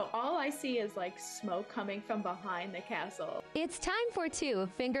see is like smoke coming from behind the castle. It's time for two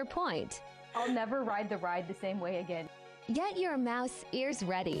finger point. I'll never ride the ride the same way again. Get your mouse ears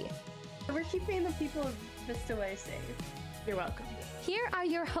ready. We're keeping the people of Vista Way safe. You're welcome. Here are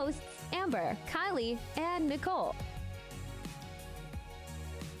your hosts, Amber, Kylie, and Nicole.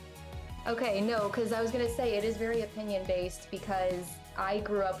 Okay, no, because I was going to say it is very opinion-based because I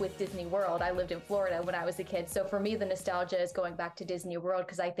grew up with Disney World. I lived in Florida when I was a kid. So for me, the nostalgia is going back to Disney World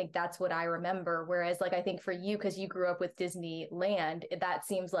because I think that's what I remember. Whereas like I think for you, because you grew up with Disneyland, that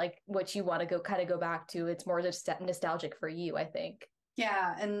seems like what you want to go back to. It's more just nostalgic for you, I think.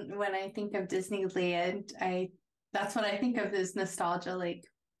 Yeah, and when I think of Disneyland, that's what I think of as nostalgia. Like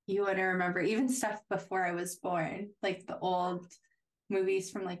you want to remember even stuff before I was born, like the old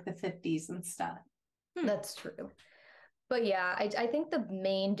movies from like the 50s and stuff. That's true. But yeah, I think the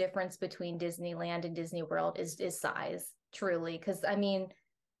main difference between Disneyland and Disney World is size, truly. Because, I mean,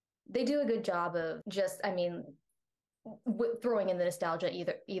 they do a good job of just, I mean, throwing in the nostalgia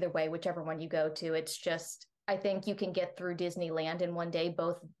either way, whichever one you go to. It's just, I think you can get through Disneyland in one day,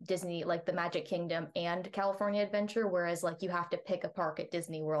 both Disney, like the Magic Kingdom and California Adventure, whereas like you have to pick a park at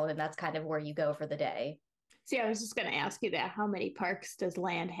Disney World, and that's kind of where you go for the day. See, I was just going to ask you that. How many parks does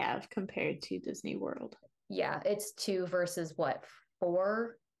land have compared to Disney World? Yeah, it's 2 versus what,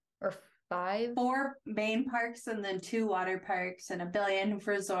 4 or 5? 4 main parks and then 2 water parks and a billion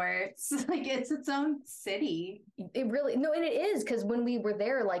resorts. Like it's its own city. It really, no, and it is, because when we were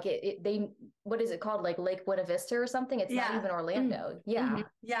there, like they, what is it called? Like Lake Buena Vista or something? It's not even Orlando. Yeah. Mm-hmm.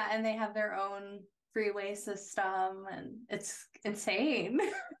 Yeah, and they have their own freeway system and it's insane.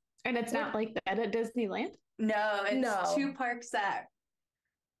 And it's not like that at Disneyland? No, it's 2 parks that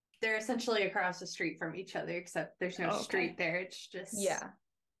they're essentially across the street from each other, except there's no street there. It's just,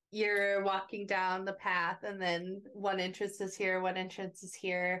 you're walking down the path and then one entrance is here, one entrance is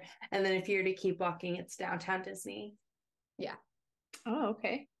here. And then if you're to keep walking, it's downtown Disney. Yeah. Oh,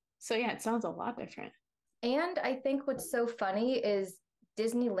 okay. So yeah, it sounds a lot different. And I think what's so funny is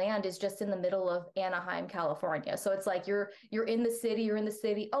Disneyland is just in the middle of Anaheim, California. So it's like you're in the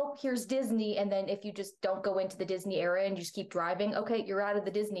city. Oh, here's Disney. And then if you just don't go into the Disney area and you just keep driving, okay, you're out of the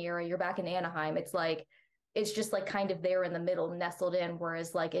Disney area, you're back in Anaheim. It's like, it's just like kind of there in the middle, nestled in.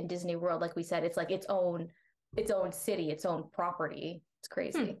 Whereas like in Disney World, like we said, it's like its own city, its own property. It's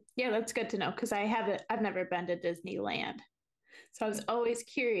crazy. Yeah, that's good to know, because I've never been to Disneyland. So I was always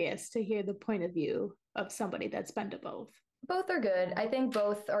curious to hear the point of view of somebody that's been to both. Both are good. I think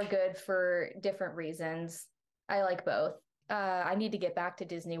both are good for different reasons. I like both. I need to get back to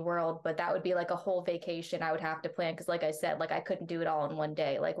Disney World, but that would be like a whole vacation I would have to plan because like I said, like I couldn't do it all in one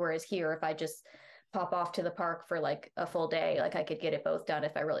day. Like whereas here, if I just pop off to the park for like a full day, like I could get it both done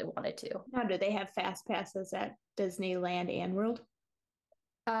if I really wanted to. Now, do they have fast passes at Disneyland and World?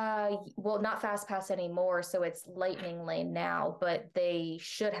 Well, not Fast Pass anymore, so it's Lightning Lane now, but they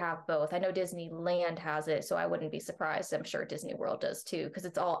should have both. I know Disneyland has it, so I wouldn't be surprised. I'm sure Disney World does too, because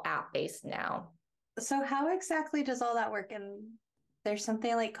it's all app-based now. So how exactly does all that work? And there's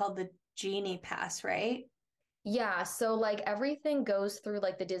something like called the Genie Pass, right? Yeah, so like everything goes through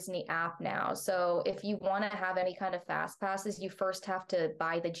like the Disney app now. So if you want to have any kind of fast passes, you first have to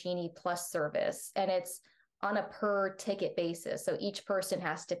buy the Genie Plus service, and it's on a per ticket basis. So each person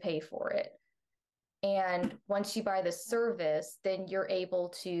has to pay for it. And once you buy the service, then you're able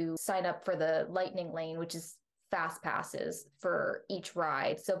to sign up for the Lightning Lane, which is fast passes for each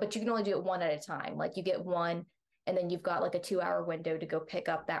ride. So, but you can only do it one at a time. Like you get one, and then you've got like a 2-hour window to go pick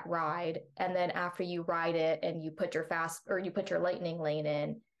up that ride. And then after you ride it and you put your Lightning Lane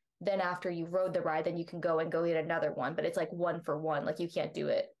in, then after you rode the ride, then you can go get another one. But it's like one for one. Like you can't do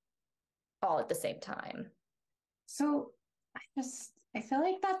it all at the same time. So I feel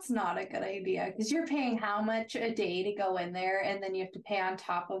like that's not a good idea because you're paying how much a day to go in there, and then you have to pay on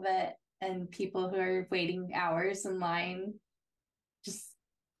top of it, and people who are waiting hours in line just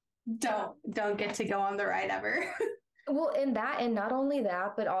don't get to go on the ride ever. Well, and not only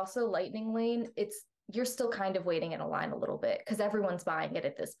that, but also Lightning Lane, you're still kind of waiting in a line a little bit because everyone's buying it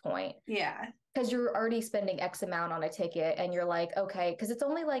at this point. Yeah. Because you're already spending X amount on a ticket and you're like, okay, because it's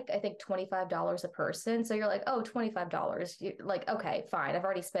only like, I think $25 a person. So you're like, oh, $25. You're like, okay, fine. I've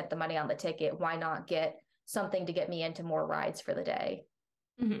already spent the money on the ticket. Why not get something to get me into more rides for the day?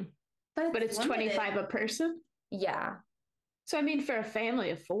 Mm-hmm. But it's limited. $25 a person? Yeah. So, I mean, for a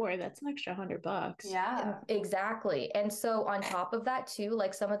family of 4, that's an extra $100. Yeah, exactly. And so on top of that too,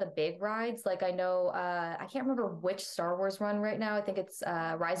 like some of the big rides, like I know, I can't remember which Star Wars run right now. I think it's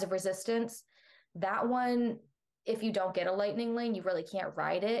Rise of Resistance. That one if you don't get a lightning lane, you really can't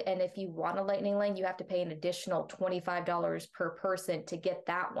ride it. And if you want a lightning lane, you have to pay an additional $25 per person to get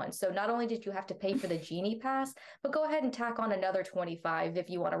that one. So not only did you have to pay for the Genie Pass, but go ahead and tack on another 25 if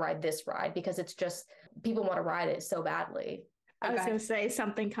you want to ride this ride, because it's just, people want to ride it so badly. I was going to say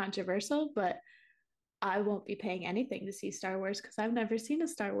something controversial, but I won't be paying anything to see Star Wars because I've never seen a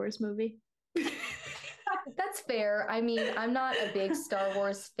Star Wars movie. That's fair. I mean, I'm not a big Star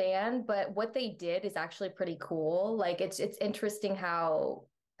Wars fan, but what they did is actually pretty cool. Like it's interesting how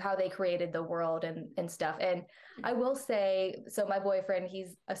they created the world and stuff. And I will say, so my boyfriend,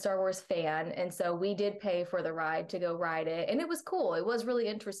 he's a Star Wars fan, and so we did pay for the ride to go ride it, and it was cool. It was really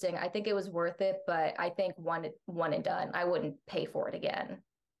interesting. I think it was worth it, but I think one and done. I wouldn't pay for it again.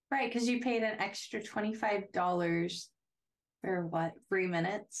 Right, because you paid an extra $25 for what, 3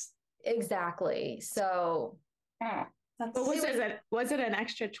 minutes? Exactly. So but was it an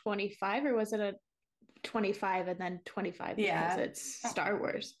extra 25 or was it a 25 and then 25 because it's Star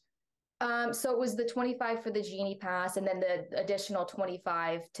Wars? So it was the 25 for the Genie Pass and then the additional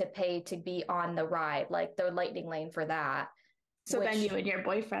 25 to pay to be on the ride, like the lightning lane for that. So then you and your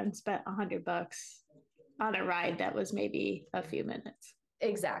boyfriend spent $100 on a ride that was maybe a few minutes.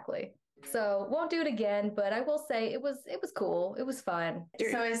 Exactly. So won't do it again, but I will say it was cool. It was fun.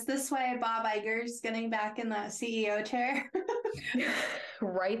 So is this why Bob Iger's getting back in the CEO chair?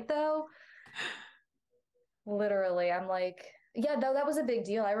 Right though? Literally, I'm like, yeah, no, that was a big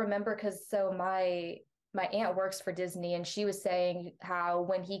deal. I remember because so my aunt works for Disney, and she was saying how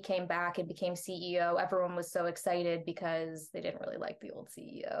when he came back and became CEO, everyone was so excited because they didn't really like the old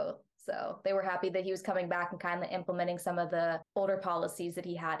CEO. So they were happy that he was coming back and kind of implementing some of the older policies that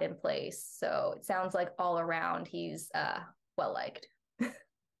he had in place. So it sounds like all around he's well liked.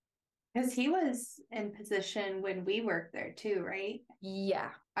 Because he was in position when we worked there too, right? Yeah.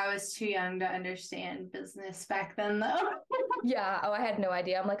 I was too young to understand business back then, though. Yeah. Oh, I had no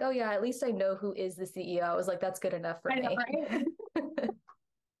idea. I'm like, oh yeah, at least I know who is the CEO. I was like, that's good enough for me. Know, right?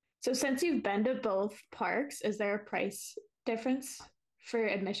 So since you've been to both parks, is there a price difference for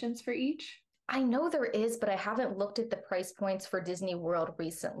admissions for each? I know there is, but I haven't looked at the price points for Disney World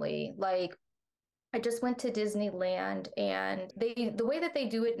recently. Like, I just went to Disneyland, and the way that they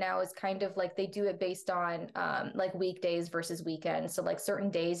do it now is kind of like they do it based on like weekdays versus weekends. So like certain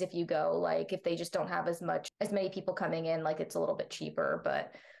days, if you go, like if they just don't have as many people coming in, like it's a little bit cheaper.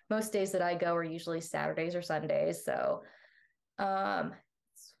 But most days that I go are usually Saturdays or Sundays. So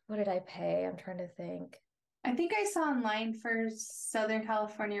what did I pay? I'm trying to think. I think I saw online for Southern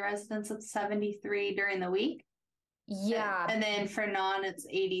California residents it's $73 during the week. Yeah. And then for non, it's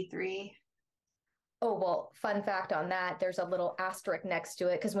 $83. Oh, well, fun fact on that, there's a little asterisk next to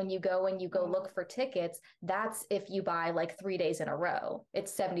it because when you go look for tickets, that's if you buy like 3 days in a row.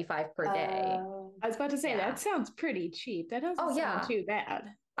 It's $75 per day. I was about to say, that sounds pretty cheap. That doesn't sound too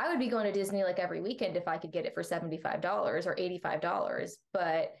bad. I would be going to Disney like every weekend if I could get it for $75 or $85.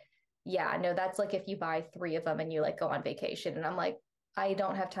 But yeah, no, that's like if you buy 3 of them and you like go on vacation. And I'm like, I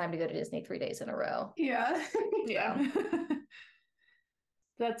don't have time to go to Disney 3 days in a row. Yeah. Yeah.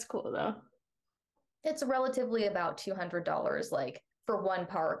 That's cool though. It's relatively about $200 like for one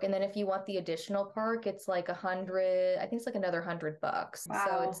park. And then if you want the additional park, it's like $100, I think it's like another $100. Wow.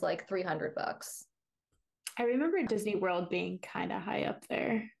 So it's like $300. I remember Disney World being kind of high up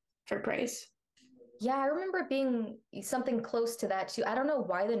there for price. Yeah, I remember it being something close to that too. I don't know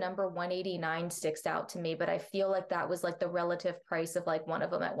why the number 189 sticks out to me, but I feel like that was like the relative price of like one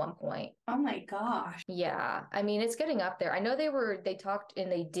of them at one point. Oh my gosh. Yeah. I mean, it's getting up there. I know they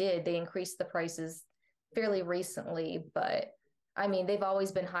increased the prices fairly recently, but I mean, they've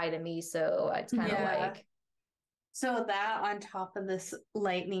always been high to me. So it's kind of like. So that on top of this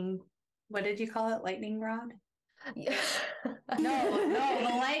lightning, what did you call it? Lightning rod? Yeah. No,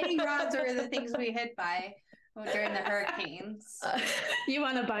 the lightning rods are the things we hit by during the hurricanes. You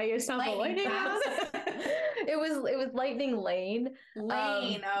want to buy yourself a lightning rod? It was lightning lane.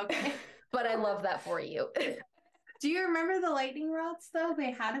 Okay. But I love that for you. Do you remember the lightning rods though?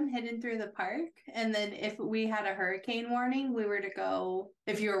 They had them hidden through the park, and then if we had a hurricane warning, we were to go.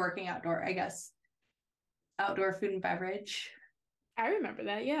 If you were working outdoor, I guess outdoor food and beverage. I remember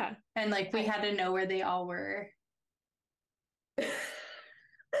that, yeah. And like we had to know where they all were.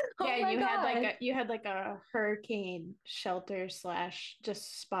 Yeah, you had like a hurricane shelter /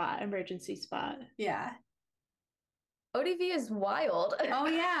 just emergency spot. Yeah. ODV is wild. Oh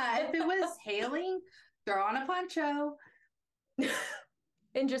yeah, if it was hailing, throw on a poncho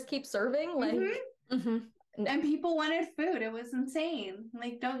and just keep serving. Like, and people wanted food. It was insane.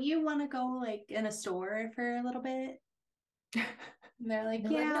 Like, don't you want to go like in a store for a little bit? And they're like,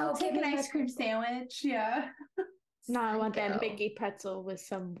 yeah, I'll take an ice cream sandwich. Yeah. No, I want that Mickey pretzel with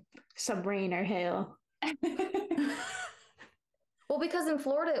some rain or hail. Well, because in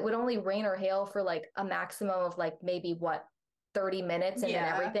Florida, it would only rain or hail for like a maximum of like maybe 30 minutes, and then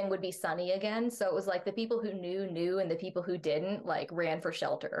everything would be sunny again. So it was like the people who knew, and the people who didn't like ran for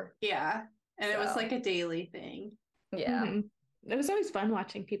shelter. Yeah. And it was like a daily thing. Yeah. It was always fun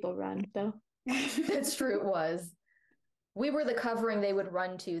watching people run, though. It's true, it was. We were the covering they would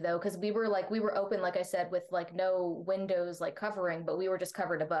run to, though, because we were open, like I said, with like no windows like covering, but we were just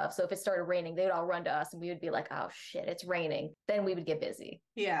covered above. So if it started raining, they'd all run to us, and we would be like, oh shit, it's raining. Then we would get busy.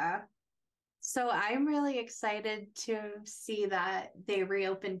 Yeah. So I'm really excited to see that they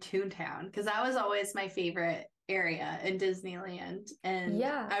reopened Toontown, because that was always my favorite area in Disneyland. And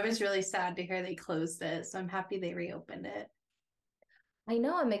I was really sad to hear they closed it. So I'm happy they reopened it. I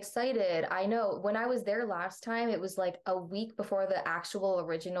know, I'm excited. I know when I was there last time, it was like a week before the actual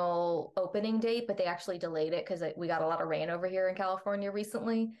original opening date, but they actually delayed it because we got a lot of rain over here in California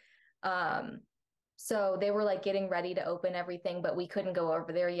recently. So they were like getting ready to open everything, but we couldn't go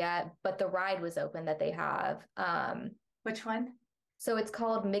over there yet. But the ride was open that they have. Which one? So it's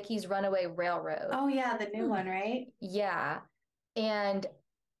called Mickey's Runaway Railroad. Oh yeah, the new one, right? Yeah. And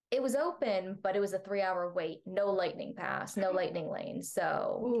it was open, but it was a 3-hour wait, no lightning pass, no lightning lane.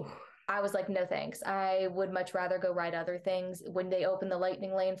 So I was like, no, thanks. I would much rather go ride other things. When they open the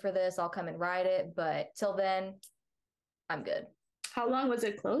lightning lane for this, I'll come and ride it. But till then, I'm good. How long was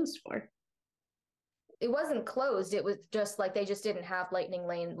it closed for? It wasn't closed. It was just like, they just didn't have lightning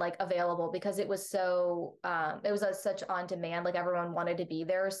lane like available because it was so, it was such on demand, like everyone wanted to be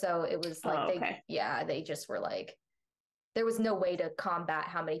there. So it was like, they just were like, there was no way to combat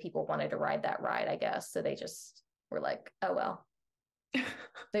how many people wanted to ride that ride, I guess. So they just were like, oh, well.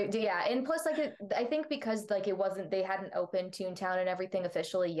 Yeah. And plus, like, I think because like they hadn't opened Toontown and everything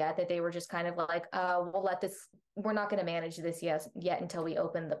officially yet, that they were just kind of like, we're not going to manage this yet until we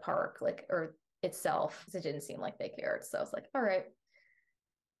open the park, like, or itself. It didn't seem like they cared. So I was like, all right.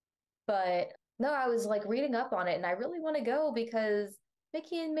 But no, I was like reading up on it, and I really want to go because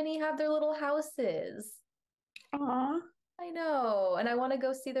Mickey and Minnie have their little houses. Aww. I know. And I want to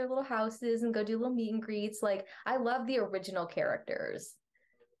go see their little houses and go do little meet and greets. Like, I love the original characters.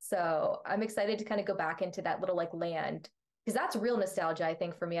 So I'm excited to kind of go back into that little like land, because that's real nostalgia, I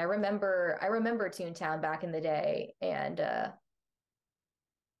think, for me. I remember Toontown back in the day, and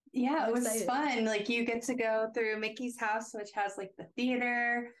yeah, it was fun. Like, you get to go through Mickey's house, which has like the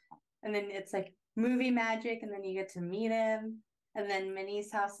theater, and then it's like movie magic, and then you get to meet him. And then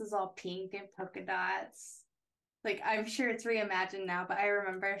Minnie's house is all pink and polka dots. Like, I'm sure it's reimagined now, but I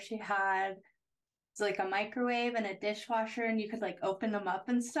remember she had like a microwave and a dishwasher, and you could like open them up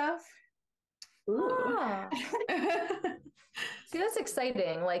and stuff. Ooh. See, that's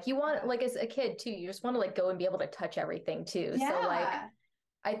exciting. Like, you want, like, as a kid too, you just want to like go and be able to touch everything too. Yeah. So like,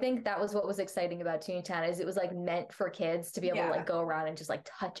 I think that was what was exciting about Toontown, is it was like meant for kids to be able to like go around and just like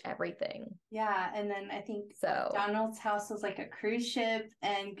touch everything. Yeah. And then I think Donald's house was like a cruise ship,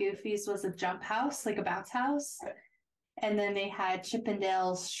 and Goofy's was a jump house, like a bounce house. And then they had Chip and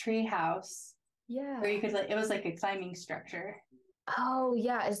Dale's tree house. Yeah. Where you could like, it was like a climbing structure. Oh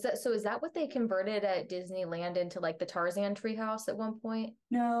yeah. Is that what they converted at Disneyland into, like the Tarzan treehouse at one point?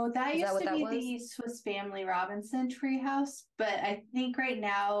 No, that used to be the Swiss Family Robinson treehouse. But I think right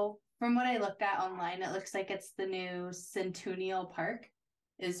now, from what I looked at online, it looks like it's the new Centennial Park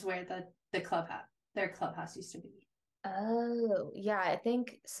is where their clubhouse used to be. Oh, yeah, I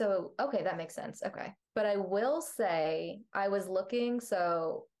think so. Okay, that makes sense. Okay. But I will say, I was looking,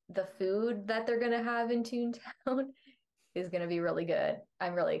 so the food that they're going to have in Toontown is going to be really good.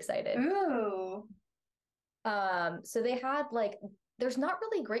 I'm really excited. Ooh. So they had like, there's not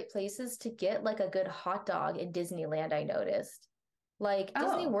really great places to get like a good hot dog in Disneyland, I noticed. Like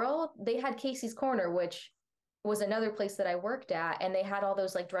Disney World, they had Casey's Corner, which was another place that I worked at, and they had all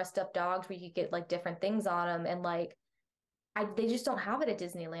those like dressed up dogs where you could get like different things on them, and like they just don't have it at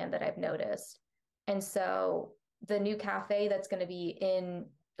Disneyland that I've noticed. And so the new cafe that's going to be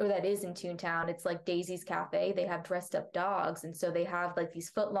that is in Toontown, it's like Daisy's Cafe. They have dressed up dogs, and so they have like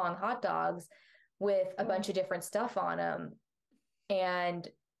these foot-long hot dogs with a bunch of different stuff on them. And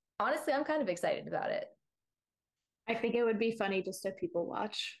honestly, I'm kind of excited about it. I think it would be funny just if people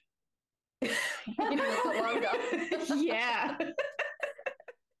watch. Yeah.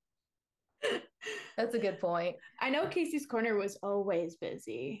 That's a good point. I know Casey's Corner was always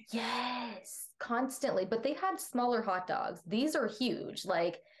busy. Yes, constantly. But they had smaller hot dogs. These are huge.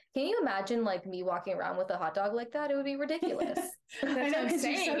 Like, can you imagine like me walking around with a hot dog like that? It would be ridiculous. That's what I'm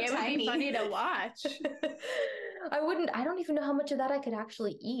saying. It would be funny to watch. I don't even know how much of that I could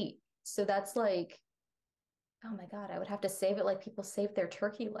actually eat. So that's like, oh my God, I would have to save it like people save their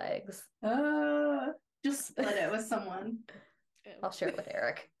turkey legs. Just split it with someone. I'll share it with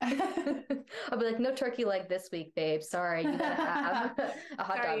Eric. I'll be like, no turkey leg this week, babe. Sorry, you gotta have a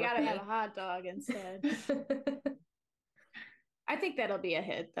hot dog. You gotta have a hot dog instead. I think that'll be a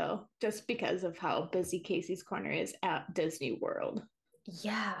hit though, just because of how busy Casey's Corner is at Disney World.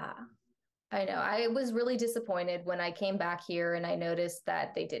 Yeah, I know. I was really disappointed when I came back here and I noticed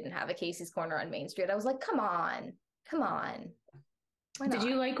that they didn't have a Casey's Corner on Main Street. I was like, come on. Did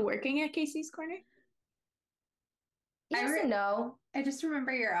you like working at Casey's Corner? Yes and no. I just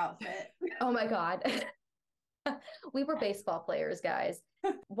remember your outfit. Oh my God. We were baseball players, guys.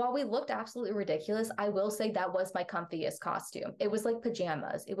 While we looked absolutely ridiculous, I will say that was my comfiest costume. It was like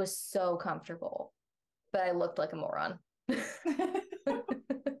pajamas. It was so comfortable, but I looked like a moron.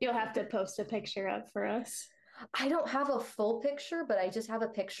 You'll have to post a picture up for us. I don't have a full picture, but I just have a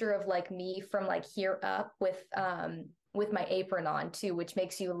picture of like me from like here up with my apron on too, which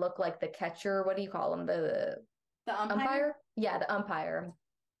makes you look like the catcher. What do you call them? The umpire? Yeah, the umpire.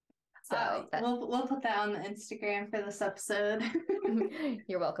 So we'll put that on the Instagram for this episode.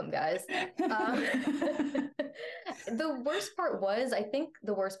 You're welcome, guys. The worst part was, I think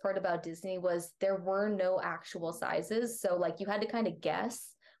the worst part about Disney was there were no actual sizes. So like you had to kind of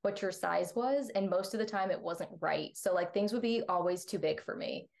guess what your size was. And most of the time it wasn't right. So like things would be always too big for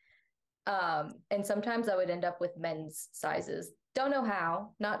me. And sometimes I would end up with men's sizes. Don't know how.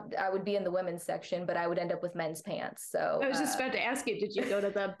 Not I would be in the women's section, but I would end up with men's pants. So I was just about to ask you, did you go to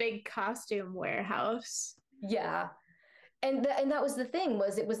the big costume warehouse? Yeah. And that was the thing,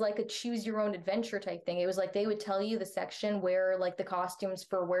 was it was like a choose your own adventure type thing. It was like they would tell you the section where like the costumes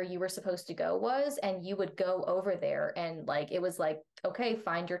for where you were supposed to go was, and you would go over there and like it was like, okay,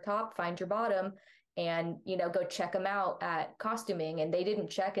 find your top, find your bottom, and go check them out at costuming. And they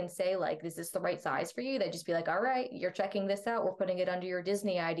didn't check and say like, is this the right size for you? They'd just be like, all right, you're checking this out, we're putting it under your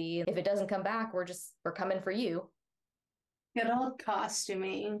Disney ID. If it doesn't come back, we're coming for you. Good old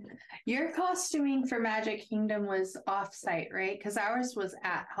costuming. Your costuming for Magic Kingdom was off-site, right? Because ours was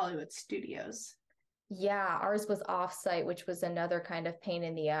at Hollywood Studios. Yeah, ours was off-site, which was another kind of pain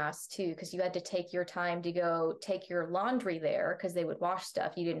in the ass too, because you had to take your time to go take your laundry there because they would wash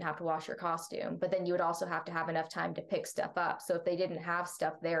stuff. You didn't have to wash your costume, but then you would also have to have enough time to pick stuff up. So if they didn't have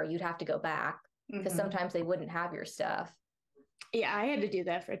stuff there, you'd have to go back because sometimes they wouldn't have your stuff. Yeah, I had to do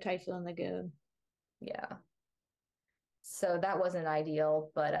that for Typhoon Lagoon. Yeah. So that wasn't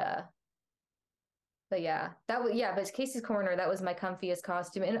ideal, but yeah, but Casey's Corner, that was my comfiest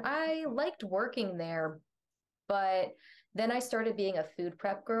costume. And I liked working there, but then I started being a food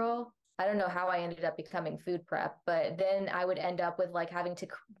prep girl. I don't know how I ended up becoming food prep, but then I would end up with like having to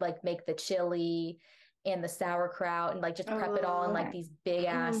like make the chili and the sauerkraut and like just prep it all in like these big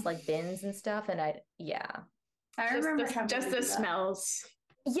ass like bins and stuff. And I remember just the smells.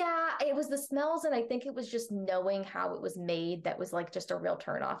 Yeah, it was the smells, and I think it was just knowing how it was made that was like just a real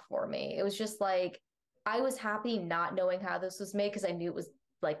turnoff for me. It was just like I was happy not knowing how this was made because I knew it was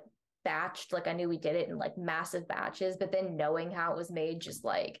like batched, like I knew we did it in like massive batches, but then knowing how it was made just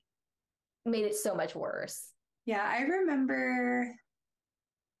like made it so much worse. Yeah, I remember,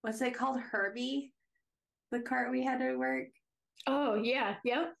 what's it called? Herbie, the cart we had to work. Oh, yeah.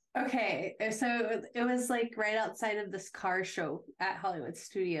 Yep. Okay, so it was like right outside of this car show at Hollywood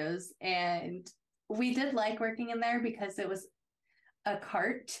Studios, and we did like working in there because it was a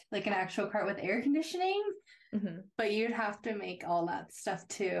cart, like an actual cart with air conditioning, but you'd have to make all that stuff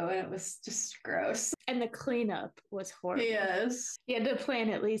too, and it was just gross. And the cleanup was horrible. Yes. You had to plan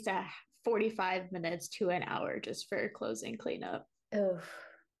at least 45 minutes to an hour just for closing cleanup. Oh,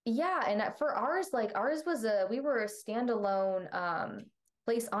 yeah, and for ours, like ours was we were a standalone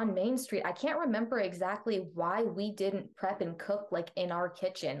place on Main Street. I can't remember exactly why we didn't prep and cook like in our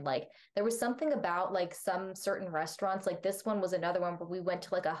kitchen. Like there was something about like some certain restaurants, like this one was another one where we went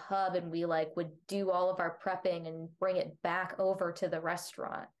to like a hub and we like would do all of our prepping and bring it back over to the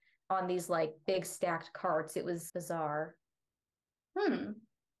restaurant on these like big stacked carts. It was bizarre.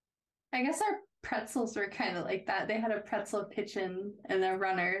 I guess our pretzels were kind of like that. They had a pretzel kitchen and a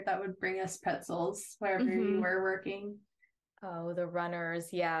runner that would bring us pretzels wherever you were working. Oh, the runners.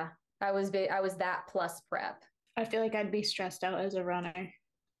 Yeah. I was that plus prep. I feel like I'd be stressed out as a runner.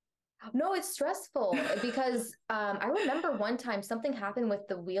 No, it's stressful because I remember one time something happened with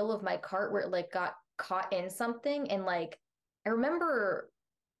the wheel of my cart where it like got caught in something. And like, I remember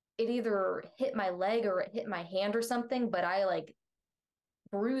it either hit my leg or it hit my hand or something, but I like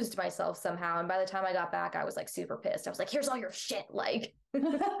bruised myself somehow. And by the time I got back, I was like super pissed. I was like, here's all your shit. Like,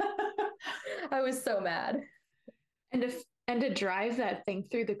 I was so mad. And to drive that thing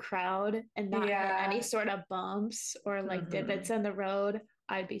through the crowd and not hit any sort of bumps or like divots in the road,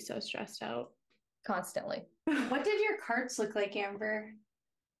 I'd be so stressed out. Constantly. What did your carts look like, Amber?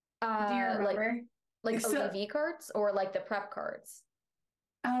 Do you remember? Like ODV carts or like the prep carts?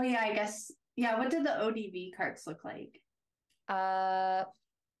 Oh yeah, I guess. Yeah, what did the ODV carts look like? I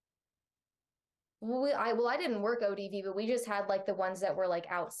didn't work ODV, but we just had like the ones that were like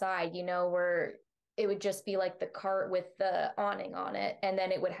outside, where it would just be like the cart with the awning on it, and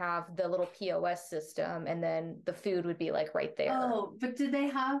then it would have the little POS system, and then the food would be like right there. Oh, but did they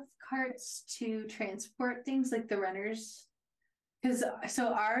have carts to transport things like the runners? Because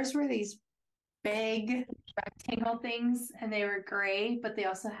so ours were these big rectangle things, and they were gray, but they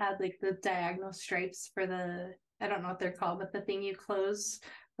also had like the diagonal stripes for I don't know what they're called, but the thing you close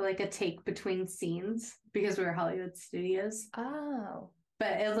for like a take between scenes, because we were Hollywood Studios. Oh.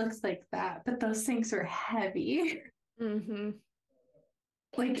 But it looks like that. But those things were heavy. Mm-hmm.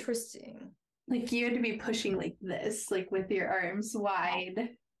 Like, interesting. Like you had to be pushing like this, like with your arms wide.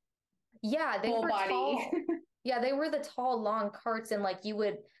 Yeah, they were tall. Yeah, they were the tall, long carts, and like you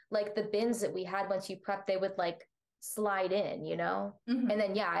would like the bins that we had once you prep, they would like slide in, And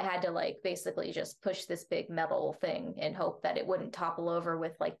then I had to like basically just push this big metal thing and hope that it wouldn't topple over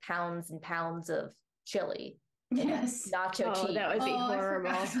with like pounds and pounds of chili. Yes. Nacho cheese. That would be horrible.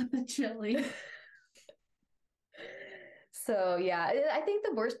 I forgot about the chili. So yeah, I think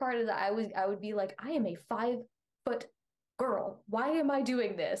the worst part is that I would be like, I am a 5-foot girl. Why am I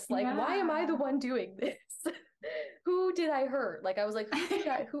doing this? Like, why am I the one doing this? Who did I hurt? Like, I was like,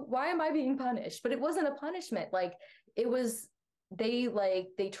 why am I being punished? But it wasn't a punishment. Like, it was, they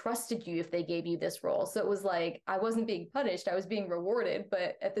trusted you if they gave you this role. So it was like, I wasn't being punished. I was being rewarded,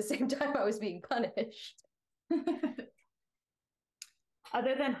 but at the same time, I was being punished.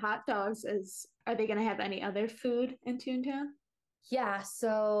 Other than hot dogs, are they going to have any other food in Toontown? Yeah,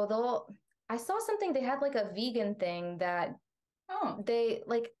 so I saw something, they had like a vegan thing that they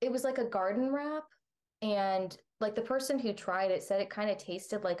like, it was like a garden wrap, and like the person who tried it said it kind of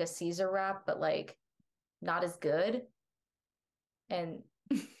tasted like a Caesar wrap, but like not as good. And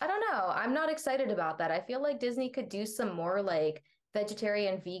I don't know, I'm not excited about that. I feel like Disney could do some more like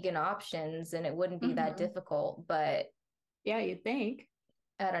vegetarian vegan options and it wouldn't be that difficult, but yeah, you'd think.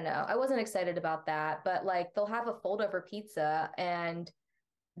 I don't know. I wasn't excited about that, but like they'll have a fold over pizza, and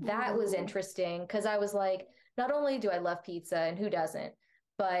that was interesting because I was like, not only do I love pizza and who doesn't,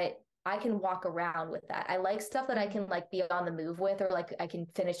 but I can walk around with that. I like stuff that I can like be on the move with, or like I can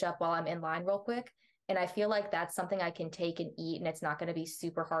finish up while I'm in line real quick. And I feel like that's something I can take and eat, and it's not going to be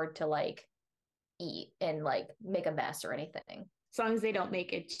super hard to like eat and like make a mess or anything. As long as they don't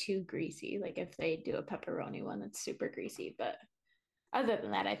make it too greasy. Like if they do a pepperoni one that's super greasy, but other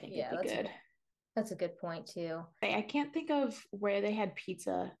than that, I think it'd be good. That's a good point too. I can't think of where they had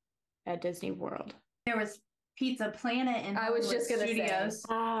pizza at Disney World. There was Pizza Planet in I was just gonna Studios.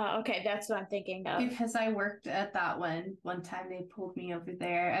 Okay, that's what I'm thinking of. Because I worked at that one time, they pulled me over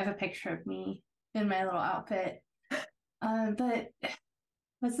there. I have a picture of me in my little outfit. But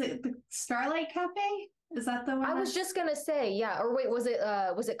was it the Starlight Cafe? Is that the one? I was just gonna say, yeah. Or wait, was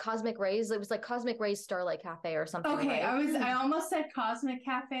it Cosmic Rays? It was like Cosmic Rays Starlight Cafe or something. Okay, right? I almost said Cosmic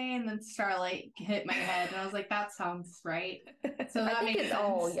Cafe, and then Starlight hit my head, and I was like, that sounds right. So that makes sense.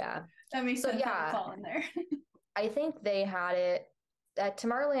 Oh yeah, that makes sense. Yeah, it's all in there. I think they had it at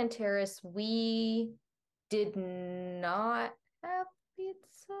Tomorrowland Terrace. We did not have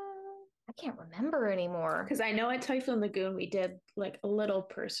pizza. I can't remember anymore. Because I know at Typhoon Lagoon we did like little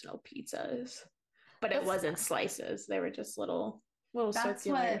personal pizzas, but it wasn't slices. They were just little That's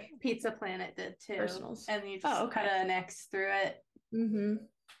circular. what Pizza Planet did too. Personals. And you just cut an X through it. Mm-hmm.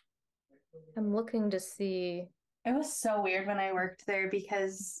 I'm looking to see. It was so weird when I worked there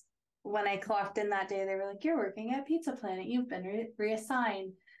because when I clocked in that day, they were like, "You're working at Pizza Planet. You've been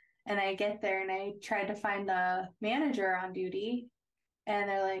reassigned." And I get there and I tried to find a manager on duty, and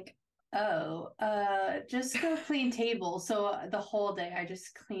they're like, "Oh, just go clean tables." So the whole day I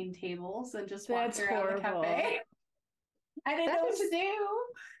just cleaned tables and just walked around the cafe. I didn't know what to do.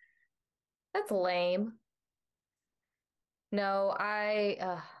 That's lame. No,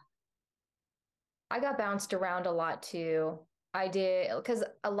 I got bounced around a lot too. I did, because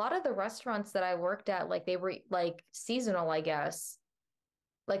a lot of the restaurants that I worked at, like they were like seasonal, I guess.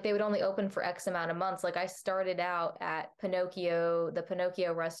 Like they would only open for X amount of months. Like I started out at the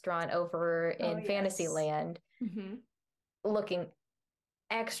Pinocchio restaurant over in Fantasyland, looking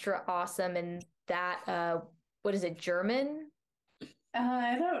extra awesome. And that, what is it, German?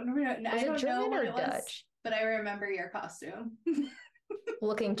 I don't know. Was it German or Dutch? But I remember your costume.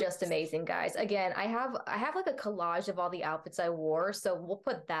 Looking just amazing, guys. Again, I have like a collage of all the outfits I wore, so we'll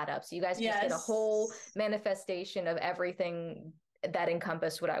put that up so you guys can just get a whole manifestation of everything that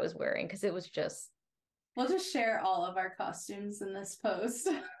encompassed what I was wearing, because it was just. We'll just share all of our costumes in this post.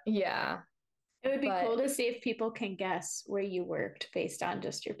 Yeah. It would be cool to see if people can guess where you worked based on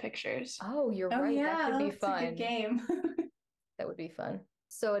just your pictures. Oh, you're right. Yeah, that could be fun. A good game. That would be fun.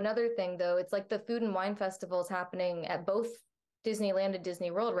 So another thing, though, it's like the Food and Wine Festival is happening at both Disneyland and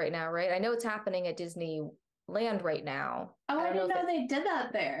Disney World right now, right? I know it's happening at Disneyland right now. Oh, I didn't know they did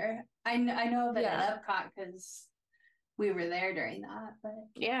that there. I know of it at Epcot because we were there during that. But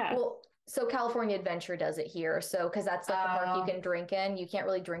yeah. Well, so California Adventure does it here. So, because that's like the park you can drink in. You can't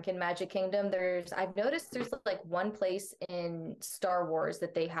really drink in Magic Kingdom. I've noticed there's like one place in Star Wars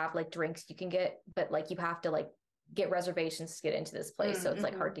that they have like drinks you can get, but like you have to like get reservations to get into this place. So it's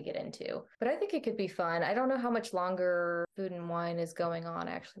like hard to get into. But I think it could be fun. I don't know how much longer Food and Wine is going on.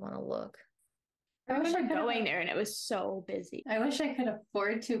 I actually want to look. I remember going there and it was so busy. I wish I could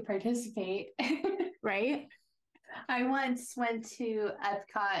afford to participate. Right? I once went to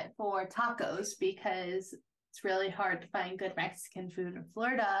Epcot for tacos because it's really hard to find good Mexican food in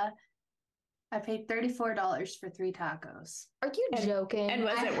Florida. I paid $34 for 3 tacos. Are you joking? And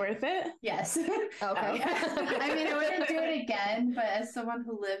was it worth it? Yes. Okay. I mean, I wouldn't do it again, but as someone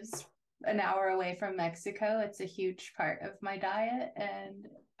who lives an hour away from Mexico, it's a huge part of my diet, and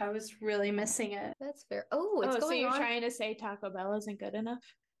I was really missing it. That's fair. Oh, it's going so you're on. Trying to say Taco Bell isn't good enough?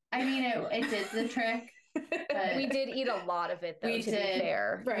 I mean, it did the trick. We did eat a lot of it, though, to be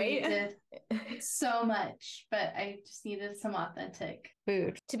fair. Right? We did so much, but I just needed some authentic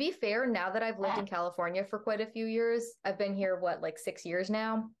food. To be fair, now that I've lived in California for quite a few years, I've been here, like 6 years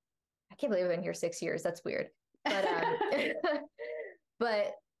now? I can't believe I've been here 6 years. That's weird. But,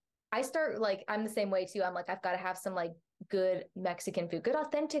 but I start, like, I'm the same way, too. I'm like, I've got to have some, like, good Mexican food, good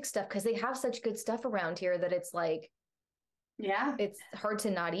authentic stuff, because they have such good stuff around here that it's, like, it's hard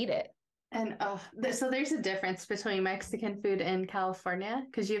to not eat it. And so there's a difference between Mexican food in California,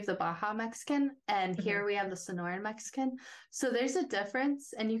 because you have the Baja Mexican and here we have the Sonoran Mexican. So there's a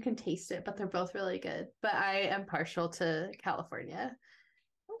difference and you can taste it, but they're both really good. But I am partial to California.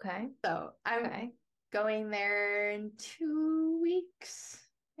 Okay. So I'm going there in 2 weeks,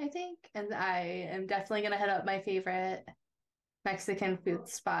 I think. And I am definitely going to hit up my favorite Mexican food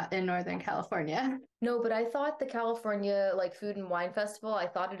spot in Northern California. No, but I thought the California like Food and Wine Festival, I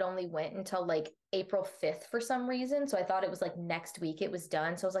thought it only went until like April 5th for some reason. So I thought it was like next week it was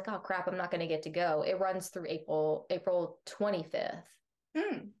done. So I was like, oh crap, I'm not going to get to go. It runs through April 25th.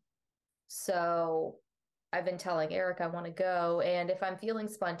 So I've been telling Eric I want to go. And if I'm feeling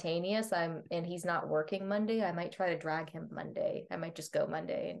spontaneous, and he's not working Monday, I might try to drag him Monday. I might just go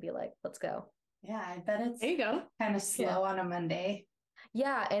Monday and be like, let's go. Yeah, I bet it's there you go. Kind of slow on a Monday.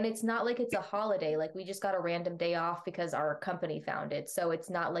 Yeah, and it's not like it's a holiday. Like we just got a random day off because our company found it. So it's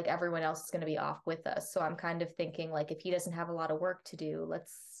not like everyone else is going to be off with us. So I'm kind of thinking like if he doesn't have a lot of work to do,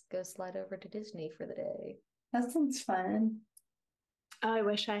 let's go slide over to Disney for the day. That sounds fun. I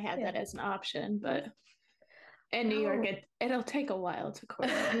wish I had that as an option, but in New York, it'll take a while to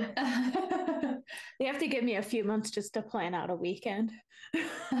coordinate. They have to give me a few months just to plan out a weekend.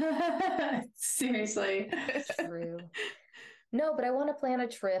 Seriously. True. No, but I want to plan a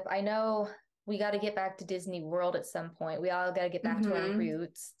trip. I know we got to get back to Disney World at some point. We all got to get back to our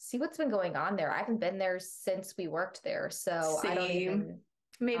roots, see what's been going on there. I haven't been there since we worked there, so I don't even.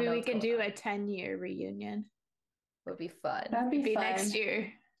 Maybe we can do a 10-year reunion. Would be fun. That'd be fun. Next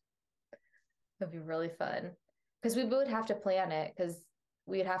year. It'd be really fun because we would have to plan it because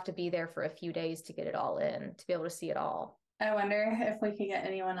we'd have to be there for a few days to get it all in to be able to see it all. I wonder if we could get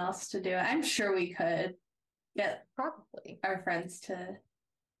anyone else to do it. I'm sure we could get probably our friends to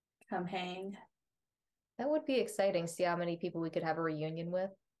come hang. That would be exciting. See how many people we could have a reunion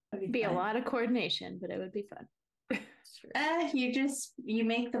with. It'd be a lot of coordination, but it would be fun. You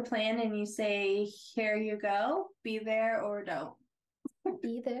make the plan and you say, here you go, be there or don't.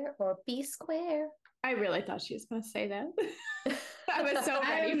 Be there or be square. I really thought she was going to say that. I was so ready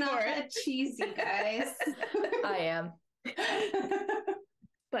for it. I'm not that cheesy, guys. I am.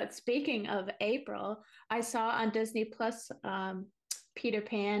 But speaking of April, I saw on Disney Plus, Peter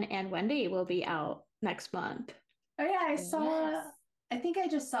Pan and Wendy will be out next month. Oh yeah, I saw. Yes. I think I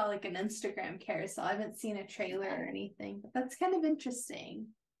just saw like an Instagram carousel. I haven't seen a trailer or anything, but that's kind of interesting.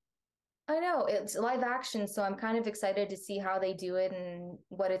 I know it's live action, so I'm kind of excited to see how they do it and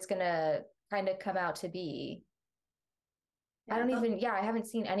what it's gonna kind of come out to be. Yeah, I haven't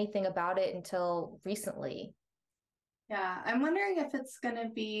seen anything about it until recently. Yeah, I'm wondering if it's gonna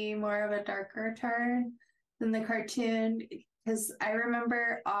be more of a darker turn than the cartoon. Because I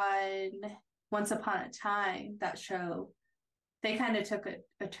remember on Once Upon a Time, that show, they kind of took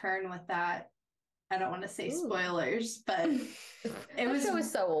a turn with that. I don't want to say spoilers, but it show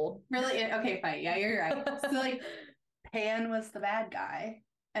is so old. Really? Okay, fine. Yeah, you're right. So like Pan was the bad guy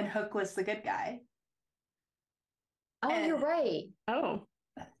and Hook was the good guy. Oh, and you're right. Oh.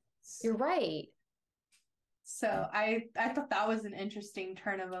 You're right. So I thought that was an interesting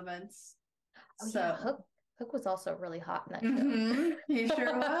turn of events. Oh, so yeah, Hook was also really hot in that show. He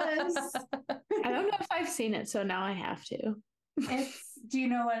sure was. I don't know if I've seen it, so now I have to. Do you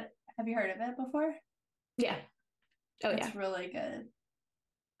know what? Have you heard of it before? Yeah. It's really good.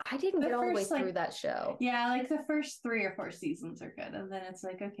 I didn't get all the way through that show. Yeah, like the first 3 or 4 seasons are good. And then it's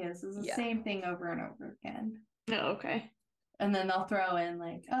like, okay, this is the same thing over and over again. Oh, okay. And then they'll throw in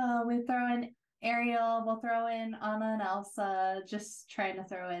like, oh, we throw in Ariel, we'll throw in Anna and Elsa, just trying to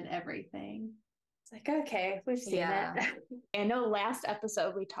throw in everything. It's like, okay, we've seen it. I know last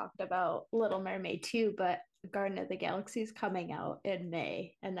episode we talked about Little Mermaid 2, but Garden of the Galaxy is coming out in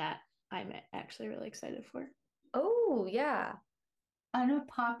May, and that I'm actually really excited for. Oh, yeah.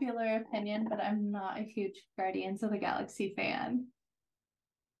 Unpopular opinion, but I'm not a huge Guardians of the Galaxy fan.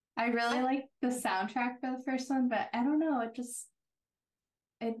 I really like the soundtrack for the first one, but I don't know,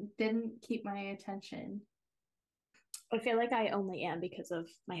 it didn't keep my attention. I feel like I only am because of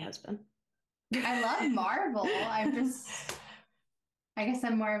my husband. I love Marvel. I guess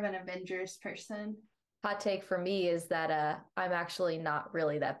I'm more of an Avengers person. Hot take for me is that I'm actually not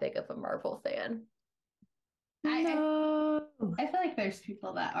really that big of a Marvel fan. I feel like there's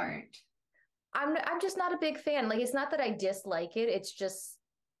people that aren't. I'm just not a big fan. Like, it's not that I dislike it. It's just,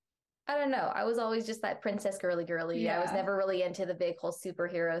 I don't know. I was always just that princess girly. Yeah. I was never really into the big whole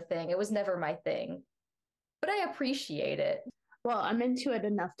superhero thing. It was never my thing. But I appreciate it. Well, I'm into it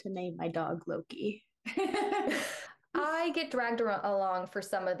enough to name my dog Loki. I get dragged along for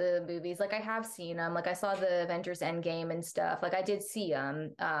some of the movies. Like, I have seen them. Like, I saw the Avengers Endgame and stuff. Like, I did see them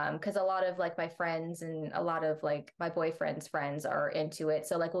because a lot of like my friends and a lot of like my boyfriend's friends are into it.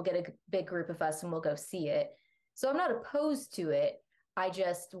 So like, we'll get a big group of us and we'll go see it. So I'm not opposed to it. I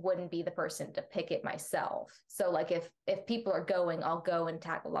just wouldn't be the person to pick it myself. So like, if people are going, I'll go and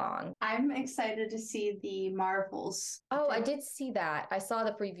tag along. I'm excited to see the Marvels. Oh, I did see that. I saw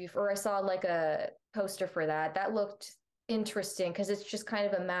the preview I saw like a poster for that. That looked interesting because it's just kind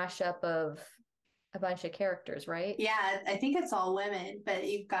of a mashup of a bunch of characters, right? Yeah, I think it's all women, but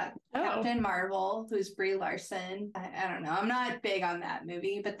you've got Captain Marvel, who's Brie Larson. I don't know. I'm not big on that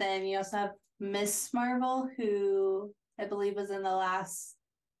movie, but then you also have Miss Marvel, who I believe was in the last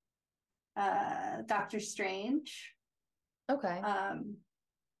Doctor Strange. Okay.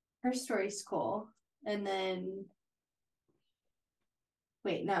 Her story's cool. And then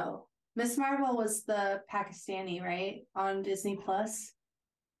wait, no. Miss Marvel was the Pakistani, right? On Disney Plus.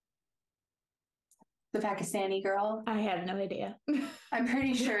 The Pakistani girl. I have no idea. I'm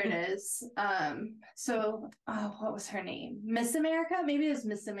pretty sure it is. What was her name? Miss America? Maybe it was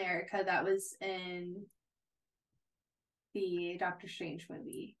Miss America that was in the Doctor Strange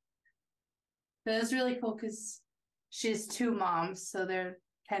movie. But it was really cool because she has 2 moms, so they're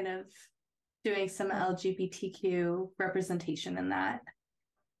kind of doing some LGBTQ representation in that.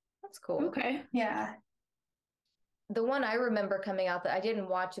 That's cool. Okay. Yeah. The one I remember coming out that I didn't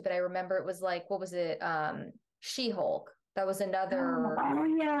watch it, but I remember it was like, what was it? She-Hulk. That was another. Oh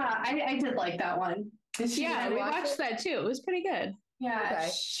yeah, I did like that one. Yeah, we watched that too. It was pretty good. Yeah,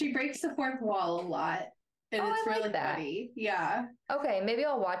 okay. She breaks the 4th wall a lot. And it's really funny. Yeah. Okay, maybe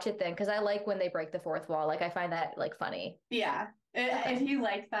I'll watch it then because I like when they break the 4th wall. Like, I find that like funny. Yeah. Okay. If you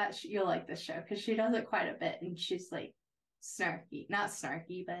like that, you'll like this show because she does it quite a bit, and she's like snarky, not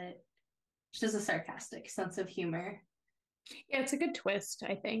snarky, but she has a sarcastic sense of humor. Yeah, it's a good twist,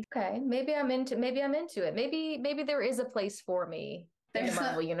 I think. Okay, maybe I'm into it. Maybe there is a place for me in the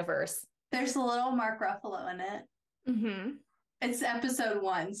Marvel universe. There's a little Mark Ruffalo in it. Mm-hmm. It's episode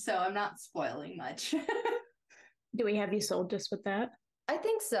 1, so I'm not spoiling much. Do we have you sold just with that? I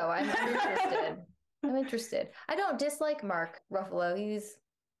think so. I'm interested. I'm interested. I don't dislike Mark Ruffalo. He's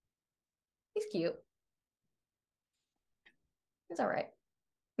cute. He's all right.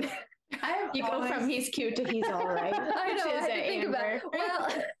 You go from he's cute to he's all right. I know. I had to think about it. Well,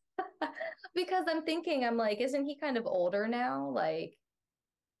 because I'm like, isn't he kind of older now? Like,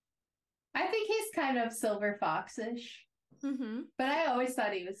 I think he's kind of Silver Fox-ish. Mm-hmm. But I always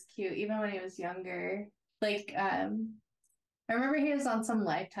thought he was cute, even when he was younger. Like, I remember he was on some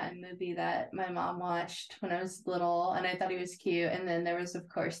Lifetime movie that my mom watched when I was little, and I thought he was cute. And then there was, of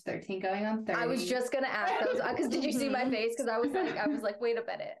course, 13 going on 30. I was just gonna ask, because did you see my face? Because I was like, wait a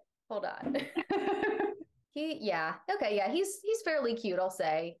minute, hold on. Yeah. Okay, yeah, he's fairly cute, I'll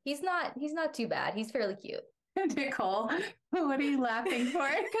say. He's not too bad. He's fairly cute. Nicole, what are you laughing for?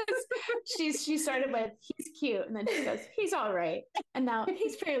 Because she started with he's cute, and then she goes, he's all right. And now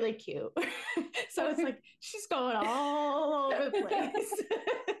he's fairly cute. So it's like she's going all over the place.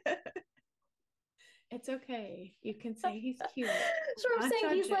 It's okay. You can say he's cute. That's what I'm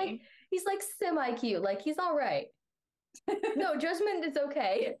saying. He's like semi-cute. Like he's all right. No, judgment is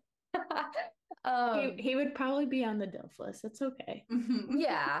okay. He would probably be on the DILF list. It's okay.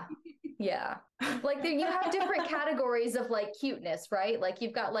 Yeah. Like you have different categories of like cuteness, right? Like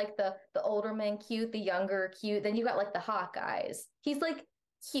you've got like the older men cute, the younger cute, then you got like the hot guys. He's like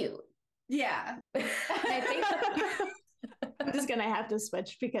cute. Yeah. I think I'm just gonna have to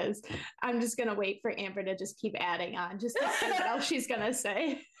switch because I'm just gonna wait for Amber to just keep adding on just to see what else she's gonna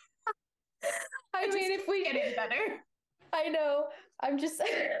say. I mean, if we get it better. I know. I'm just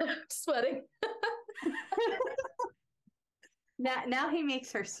sweating. Now he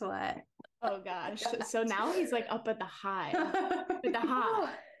makes her sweat. Oh gosh. So now he's like up at the high. With the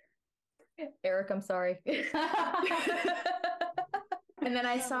hot. Eric, I'm sorry. And then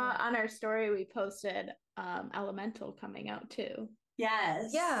I saw on our story we posted Elemental coming out too.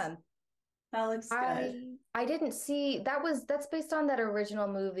 Yes. Yeah. That looks good. I didn't see that's based on that original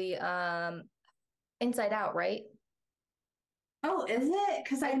movie, Inside Out, right? Oh, is it?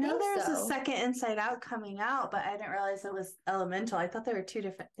 Because I know there's so. a second Inside Out coming out, but I didn't realize it was Elemental. I thought they were two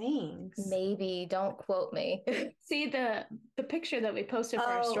different things. Maybe. Don't quote me. See, the picture that we posted for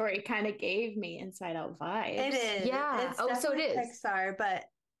our story kind of gave me Inside Out vibes. It is. Yeah. It's so it is. Pixar, but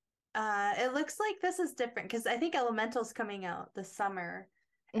it looks like this is different because I think Elemental's coming out this summer.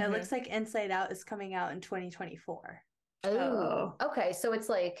 Mm-hmm. It looks like Inside Out is coming out in 2024. Oh. Okay. So it's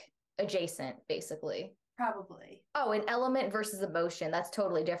like adjacent, basically. Probably. Oh, an element versus emotion. That's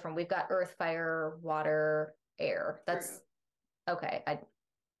totally different. We've got earth, fire, water, air. That's true. Okay.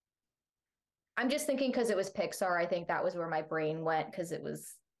 I'm just thinking because it was Pixar, I think that was where my brain went because it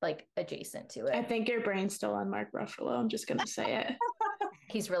was like adjacent to it. I think your brain's still on Mark Ruffalo. I'm just gonna say it.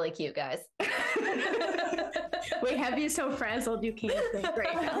 He's really cute, guys. We have you so frazzled you can't think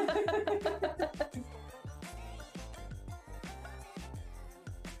right now.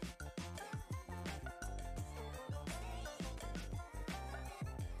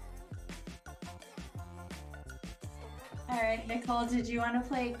 All right, Nicole, did you want to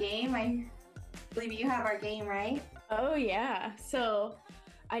play a game? I believe you have our game, right? Oh, yeah. So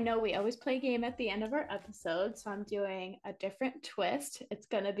I know we always play a game at the end of our episode, so I'm doing a different twist. It's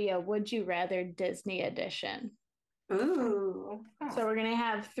going to be a Would You Rather Disney edition. Ooh. So we're going to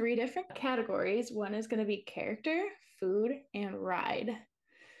have 3 different categories. One is going to be character, food, and ride.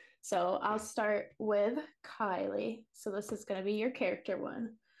 So I'll start with Kylie. So this is going to be your character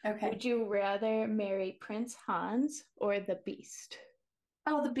one. Okay. Would you rather marry Prince Hans or the Beast?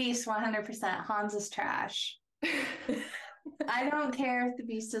 Oh, the Beast, 100%. Hans is trash. I don't care if the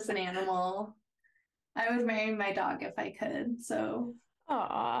Beast is an animal. I would marry my dog if I could, so.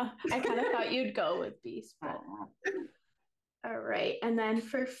 Aw, I kind of thought you'd go with Beast, but. All right. And then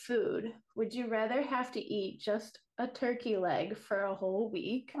for food, would you rather have to eat just a turkey leg for a whole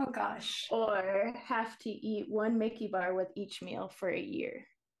week? Oh, gosh. Or have to eat 1 Mickey bar with each meal for a year?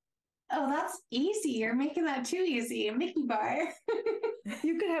 Oh, that's easy. You're making that too easy. A Mickey bar.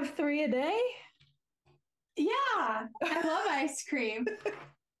 You could have 3 a day? Yeah. I love ice cream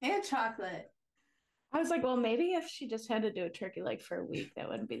and chocolate. I was like, well, maybe if she just had to do a turkey leg for a week, that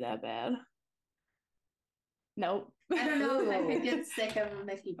wouldn't be that bad. Nope. I don't know if I could get sick of a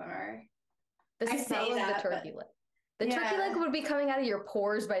Mickey bar. I say that, the turkey leg. The turkey leg would be coming out of your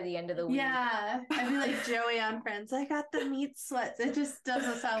pores by the end of the week. Yeah. I'd be like Joey on Friends. I got the meat sweats. It just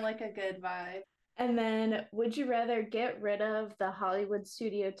doesn't sound like a good vibe. And then would you rather get rid of the Hollywood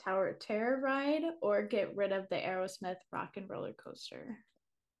Studio Tower of Terror ride or get rid of the Aerosmith Rock and Roller Coaster?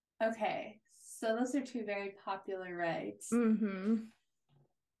 Okay. So those are 2 very popular rides. Mm-hmm.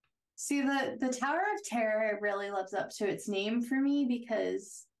 See, the Tower of Terror really lives up to its name for me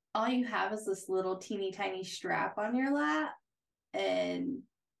because all you have is this little teeny tiny strap on your lap and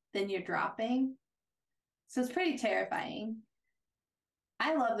then you're dropping. So it's pretty terrifying.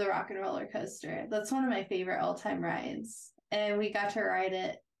 I love the Rock and Roller Coaster. That's one of my favorite all-time rides. And we got to ride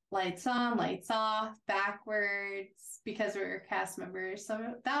it lights on, lights off, backwards because we were cast members. So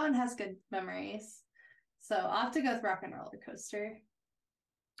that one has good memories. So I'll have to go with Rock and Roller Coaster.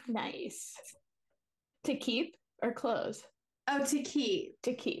 Nice. To keep or close? Oh, to keep.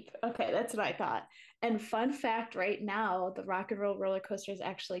 To keep. Okay, that's what I thought. And fun fact, right now, the Rock and Roll roller coaster is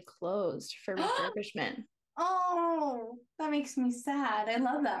actually closed for refurbishment. Oh, that makes me sad. I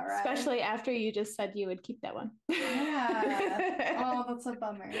love that ride. Especially after you just said you would keep that one. Yeah. Oh, that's a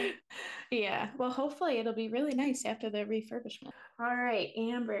bummer. Yeah. Well, hopefully it'll be really nice after the refurbishment. All right,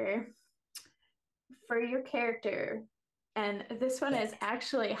 Amber, for your character, and this one is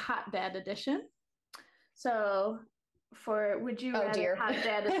actually Hot Dad Edition. So for would you rather Hot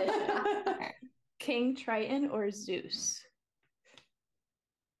Dad Edition, King Triton or Zeus?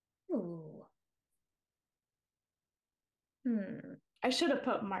 Ooh. I should have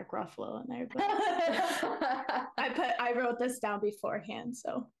put Mark Ruffalo in there, but I wrote this down beforehand,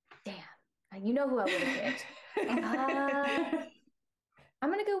 so damn, you know who I would have picked. I'm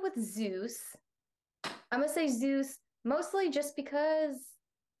gonna go with Zeus. I'm gonna say Zeus mostly just because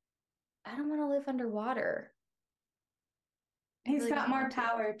I don't want to live underwater. He's got more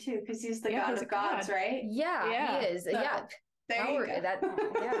power too, because he's the god of gods, right? Yeah, he is. So, yeah. Power,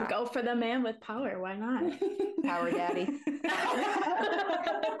 yeah. Go for the man with power. Why not? Power daddy.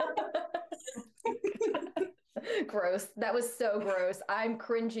 Gross. That was so gross. I'm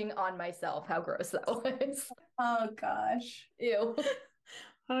cringing on myself how gross that was. Oh gosh. Ew.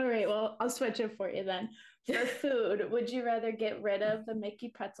 All right, well, I'll switch it for you then. For food, would you rather get rid of the Mickey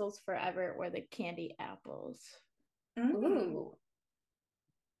pretzels forever or the candy apples? Ooh.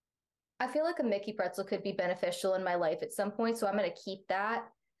 I feel like a Mickey pretzel could be beneficial in my life at some point, so I'm going to keep that.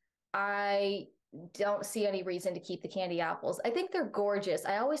 I don't see any reason to keep the candy apples. I think they're gorgeous.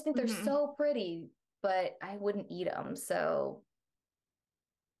 I always think they're so pretty, but I wouldn't eat them, so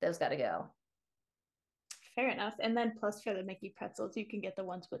those got to go. Fair enough. And then plus for the Mickey pretzels, you can get the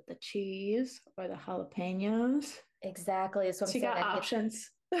ones with the cheese or the jalapenos. Exactly. That's what I'm saying. You got options.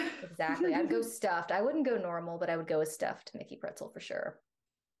 Exactly. I'd go stuffed. I wouldn't go normal, but I would go with stuffed Mickey pretzel for sure.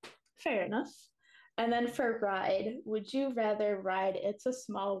 Fair enough. And then for ride, would you rather ride It's a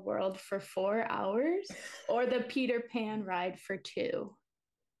Small World for 4 hours or the Peter Pan ride for 2?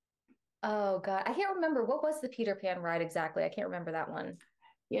 Oh, God. I can't remember. What was the Peter Pan ride exactly? I can't remember that one.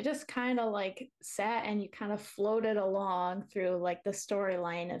 You just kind of like sat and you kind of floated along through like the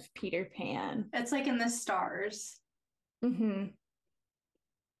storyline of Peter Pan. It's like in the stars. Mm-hmm.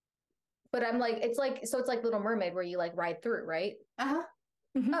 But I'm like, it's like Little Mermaid where you like ride through, right? Uh-huh.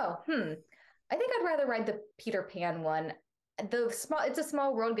 Mm-hmm. Oh, I think I'd rather ride the Peter Pan one. It's a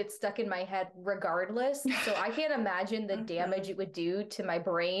Small World gets stuck in my head regardless. So I can't imagine the damage it would do to my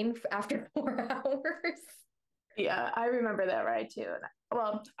brain after 4 hours. Yeah, I remember that ride too.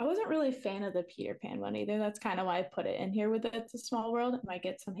 Well, I wasn't really a fan of the Peter Pan one either. That's kind of why I put it in here with It's a Small World. I might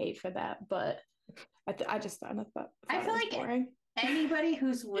get some hate for that, but I just thought I feel like boring. Anybody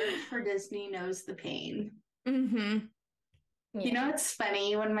who's worked for Disney knows the pain. Mm-hmm. Yeah. You know, it's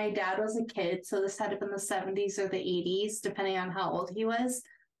funny when my dad was a kid, so this had to have been the 70s or the 80s, depending on how old he was.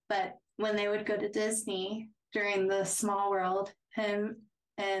 But when they would go to Disney during the Small World, him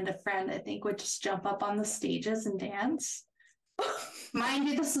and a friend, I think, would just jump up on the stages and dance. Mind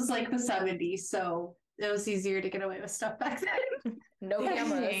you, this was like the 70s, so it was easier to get away with stuff back then. No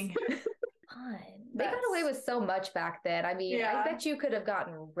cameras. They got away with so much back then. I mean, I bet you could have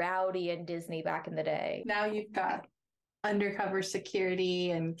gotten rowdy in Disney back in the day. Now you've got undercover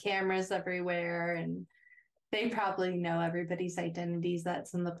security and cameras everywhere, and they probably know everybody's identities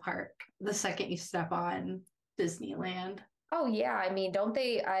that's in the park the second you step on Disneyland. Oh yeah, I mean, don't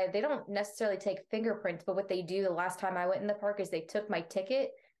they? They don't necessarily take fingerprints, but what they do the last time I went in the park is they took my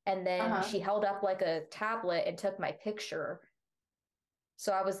ticket and then she held up like a tablet and took my picture.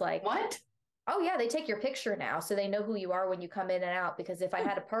 So I was like, "What? Oh yeah, they take your picture now, so they know who you are when you come in and out. Because if I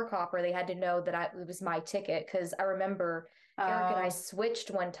had a park hopper, they had to know that it was my ticket. Because I remember Eric and I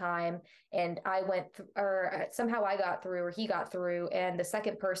switched one time, and I went or somehow I got through, or he got through, and the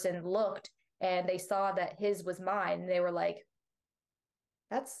second person looked and they saw that his was mine, and they were like,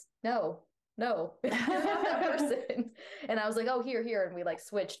 "That's no." Not that person. And I was like, "Oh, here," and we like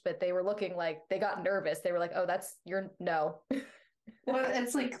switched, but they were looking like they got nervous. They were like, "Oh, that's your no." Well,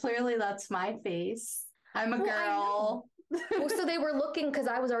 it's like clearly that's my face. I'm a girl. Well, so they were looking because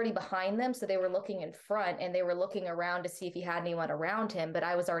I was already behind them, so they were looking in front and they were looking around to see if he had anyone around him. But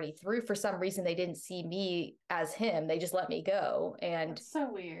I was already through. For some reason, they didn't see me as him. They just let me go, and that's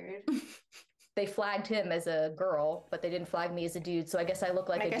so weird. They flagged him as a girl, but they didn't flag me as a dude. So I guess I look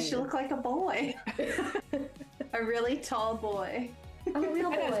like a dude. I guess you look like a boy, a really tall boy. I'm a real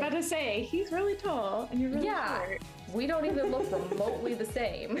boy. I was about to say he's really tall and you're really short. We don't even look remotely the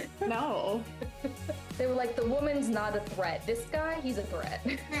same. No. They were like, the woman's not a threat. This guy, he's a threat.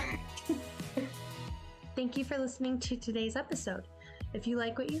 Thank you for listening to today's episode. If you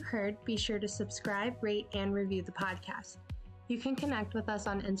like what you heard, be sure to subscribe, rate, and review the podcast. You can connect with us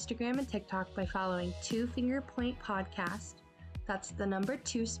on Instagram and TikTok by following 2 Finger Point Podcast. That's the number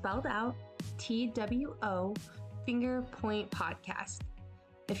 2 spelled out, TWO, Finger Point Podcast.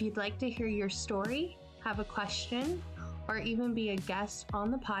 If you'd like to hear your story, have a question, or even be a guest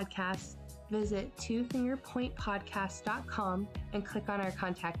on the podcast, visit twofingerpointpodcast.com and click on our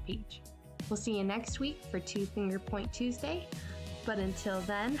contact page. We'll see you next week for 2 Finger Point Tuesday, but until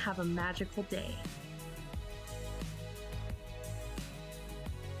then, have a magical day.